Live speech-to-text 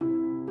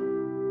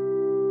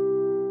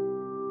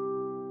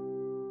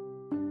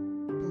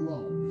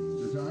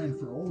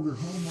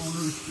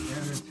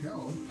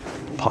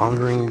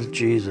Pondering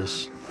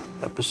Jesus,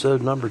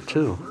 episode number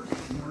 2.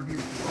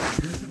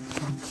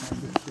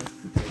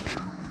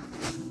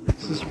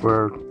 This is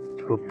where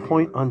to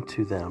appoint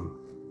unto them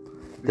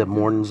that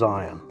mourn in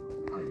Zion,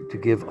 to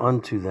give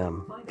unto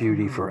them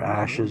beauty for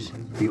ashes,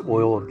 the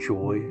oil of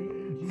joy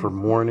for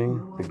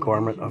mourning, the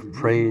garment of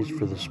praise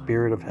for the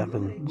spirit of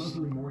heavens,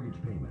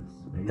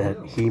 that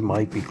he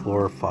might be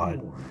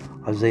glorified.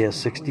 Isaiah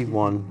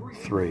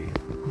 61:3.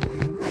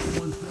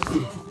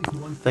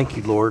 Thank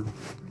you, Lord,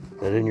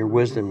 that in your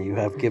wisdom you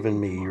have given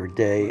me your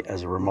day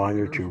as a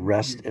reminder to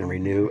rest and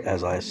renew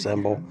as I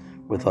assemble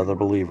with other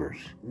believers.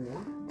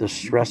 The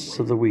stress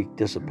of the week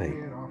dissipate.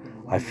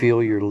 I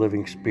feel your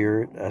living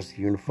spirit as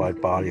the unified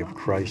body of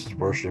Christ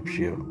worships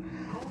you.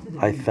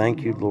 I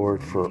thank you,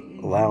 Lord, for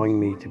allowing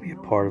me to be a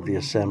part of the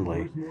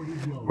assembly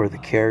where the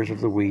cares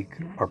of the week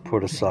are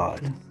put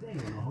aside.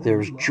 There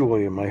is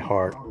joy in my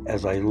heart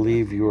as I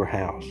leave your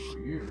house.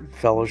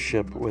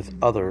 Fellowship with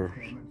other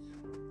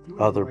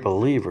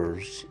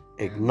believers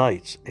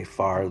ignites a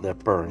fire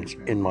that burns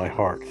in my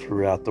heart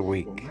throughout the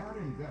week.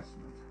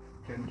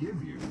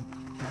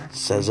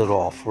 Says it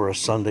all for a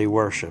Sunday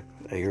worship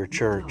at your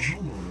church,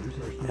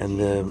 and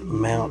the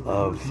amount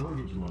of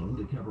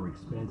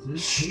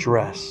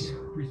stress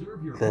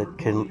that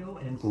can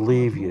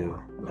leave you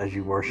as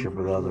you worship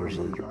with others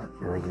that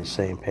are in the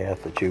same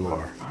path that you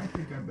are.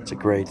 It's a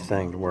great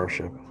thing to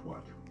worship.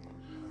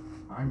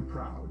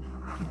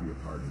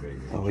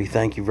 We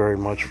thank you very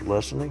much for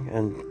listening,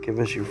 and give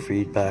us your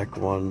feedback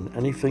on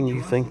anything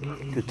you think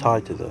could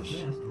tie to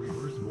this.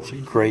 It's a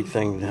great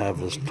thing to have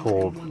this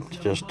tool to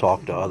just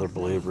talk to other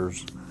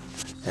believers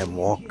and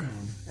walk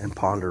and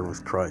ponder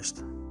with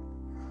Christ.